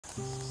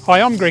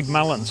Hi, I'm Greg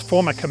Mullins,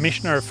 former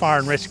Commissioner of Fire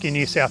and Rescue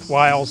New South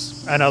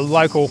Wales and a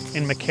local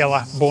in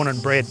Mackellar, born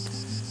and bred.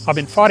 I've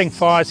been fighting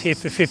fires here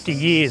for 50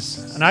 years,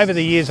 and over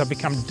the years I've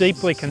become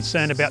deeply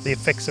concerned about the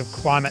effects of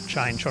climate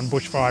change on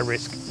bushfire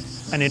risk.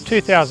 And in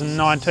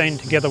 2019,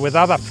 together with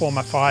other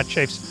former fire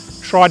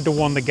chiefs, tried to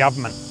warn the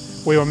government.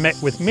 We were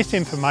met with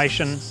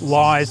misinformation,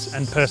 lies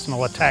and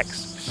personal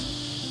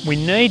attacks. We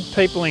need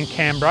people in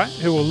Canberra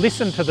who will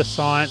listen to the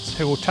science,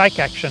 who will take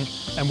action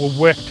and will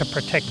work to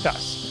protect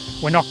us.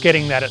 We're not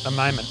getting that at the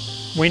moment.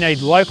 We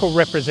need local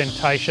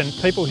representation,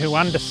 people who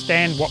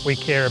understand what we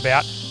care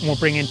about and will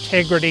bring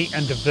integrity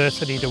and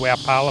diversity to our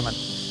parliament.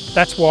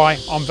 That's why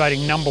I'm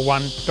voting number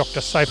 1,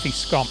 Dr. Sophie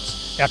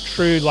Scamps, our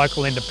true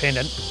local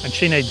independent, and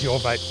she needs your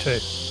vote too.